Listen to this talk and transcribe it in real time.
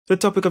The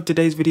topic of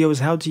today's video is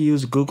how to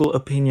use Google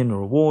Opinion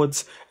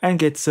Rewards and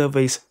get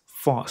surveys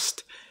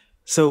fast.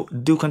 So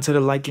do consider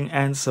liking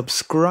and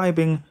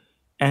subscribing,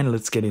 and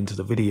let's get into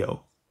the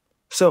video.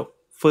 So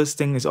first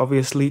thing is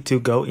obviously to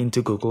go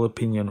into Google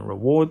Opinion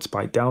Rewards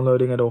by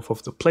downloading it off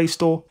of the Play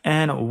Store.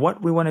 And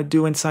what we want to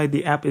do inside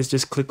the app is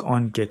just click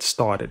on Get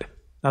Started.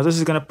 Now this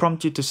is going to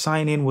prompt you to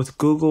sign in with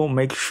Google.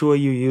 Make sure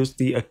you use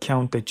the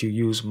account that you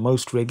use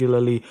most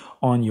regularly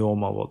on your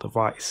mobile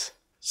device.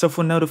 So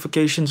for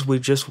notifications, we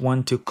just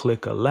want to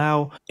click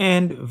allow,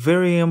 and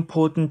very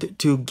important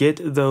to get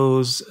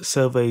those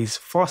surveys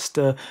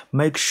faster,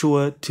 make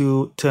sure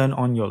to turn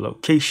on your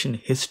location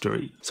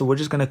history. So we're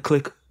just going to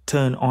click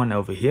turn on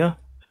over here,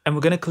 and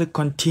we're going to click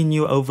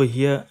continue over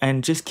here,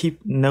 and just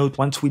keep note,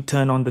 once we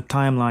turn on the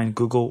timeline,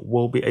 Google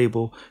will be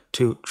able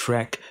to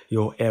track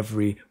your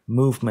every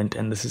movement,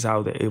 and this is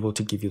how they're able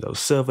to give you those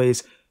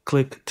surveys.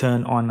 Click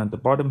turn on at the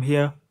bottom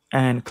here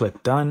and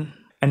click done.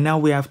 And now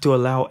we have to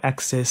allow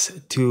access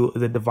to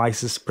the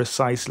device's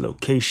precise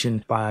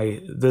location.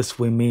 By this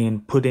we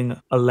mean putting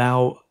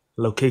allow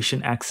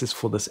location access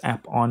for this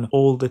app on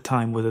all the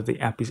time, whether the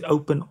app is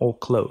open or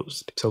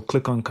closed. So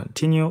click on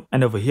continue,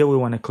 and over here we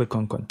want to click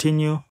on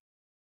continue.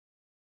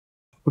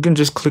 We can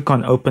just click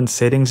on open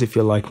settings if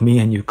you're like me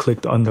and you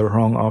clicked on the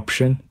wrong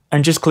option,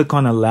 and just click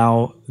on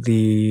allow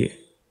the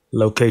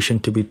location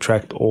to be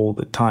tracked all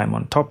the time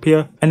on top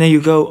here. And there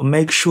you go.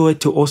 Make sure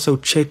to also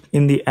check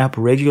in the app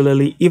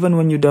regularly, even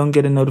when you don't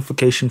get a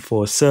notification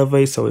for a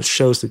survey, so it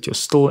shows that you're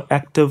still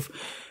active.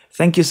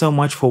 Thank you so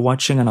much for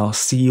watching, and I'll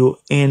see you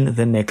in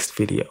the next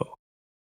video.